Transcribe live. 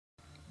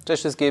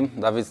Cześć wszystkim,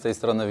 Dawid z tej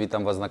strony,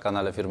 witam Was na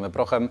kanale firmy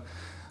PRO-CHEM.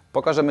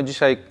 Pokażemy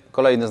dzisiaj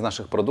kolejny z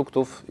naszych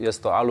produktów.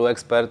 Jest to ALU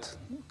EXPERT,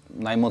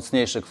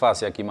 najmocniejszy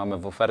kwas, jaki mamy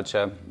w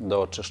ofercie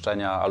do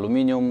czyszczenia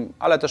aluminium,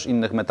 ale też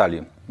innych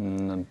metali.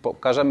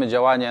 Pokażemy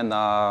działanie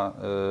na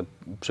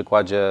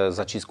przykładzie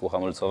zacisku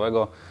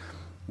hamulcowego.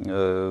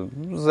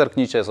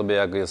 Zerknijcie sobie,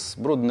 jak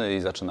jest brudny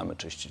i zaczynamy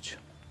czyścić.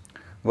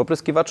 W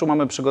opryskiwaczu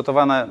mamy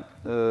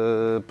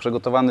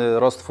przygotowany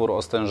roztwór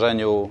o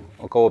stężeniu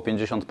około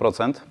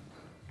 50%.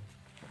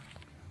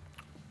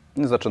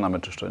 I zaczynamy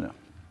czyszczenie.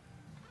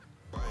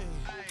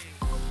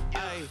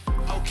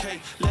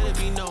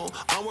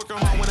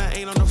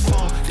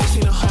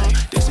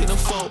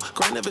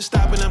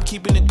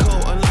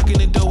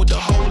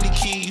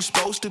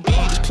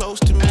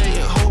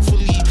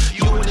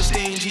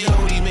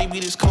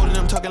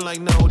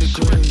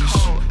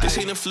 This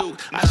ain't a fluke.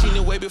 I seen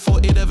it way before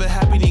it ever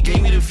happened. He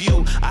gave me the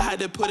view. I had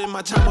to put in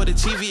my time on the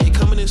TV. It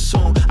coming in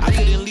soon. I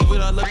couldn't leave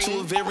it all up to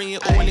a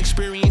variant or an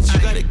experience. You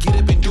gotta get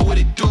up and do what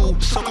it do.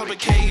 So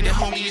complicated,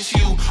 homie, it's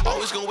you.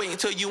 Always gonna wait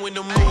until you in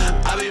the mood.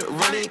 I've been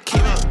running,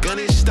 came out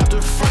gunning, stopped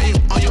the fronting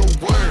on your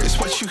word. It's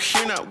what you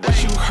hear, not what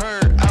you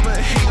heard. I'ma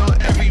hate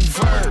on every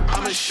verb.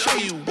 I'ma show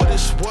you what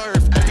it's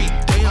worth. Every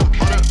day I'm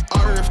on the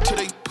earth till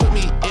they put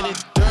me in the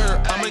dirt.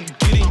 I'ma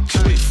get into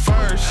it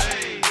first.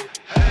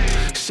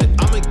 Said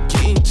I'ma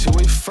get into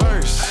it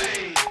first.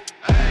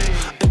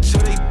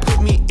 Until they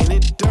put me in the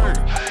dirt.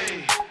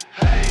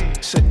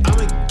 Said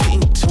I'ma get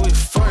into it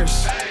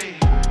first.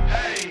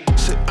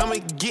 Said I'ma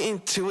get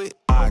into it.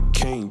 I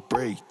can't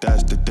break,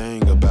 that's the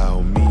thing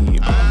about me.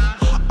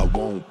 I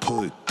won't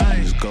put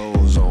these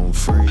goals on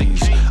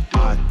freeze.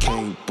 I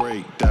can't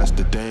break, that's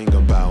the thing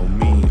about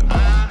me.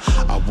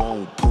 I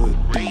won't put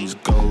these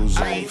goals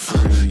on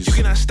freeze. You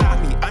cannot stop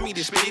me, I mean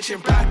this spinach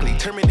and broccoli.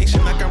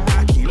 Termination like I'm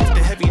Rocky, lift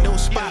the heavy, no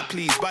spot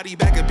please. Body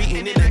back a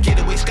beating and I get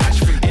away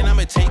scotch-free. And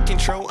I'ma take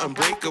control,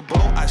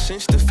 unbreakable. I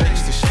sense the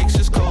face, the shakes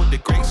is cold, the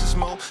grace is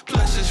more.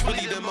 Plus it's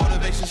really the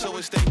motivation, so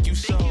it's thank you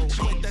so.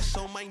 That's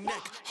on my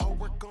neck, hard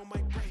work on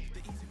my brain.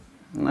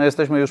 No,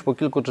 jesteśmy już po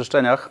kilku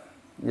czyszczeniach.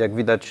 Jak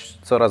widać,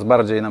 coraz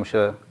bardziej nam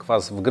się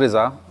kwas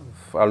wgryza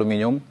w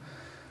aluminium.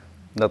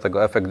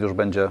 Dlatego efekt już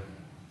będzie,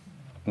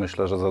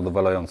 myślę, że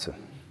zadowalający.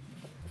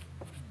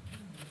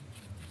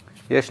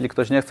 Jeśli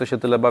ktoś nie chce się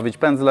tyle bawić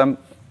pędzlem,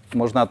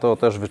 można to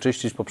też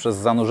wyczyścić poprzez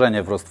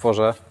zanurzenie w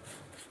roztworze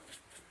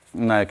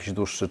na jakiś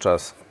dłuższy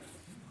czas.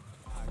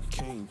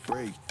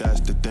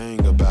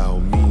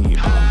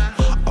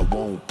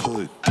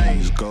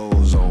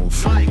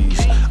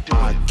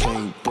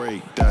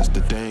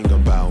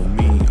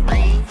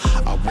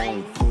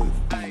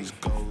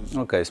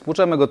 Ok,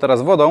 spłuczemy go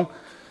teraz wodą,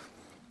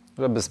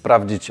 żeby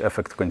sprawdzić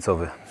efekt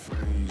końcowy.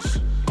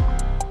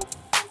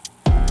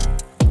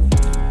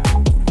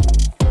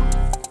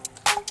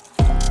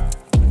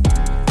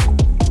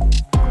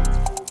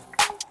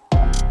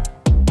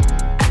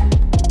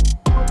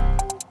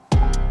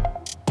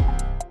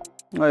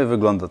 No i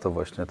wygląda to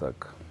właśnie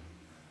tak.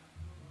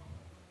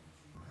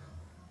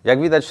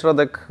 Jak widać,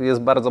 środek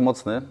jest bardzo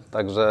mocny,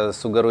 także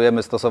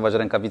sugerujemy stosować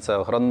rękawice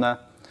ochronne.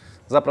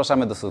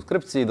 Zapraszamy do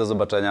subskrypcji i do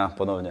zobaczenia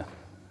ponownie.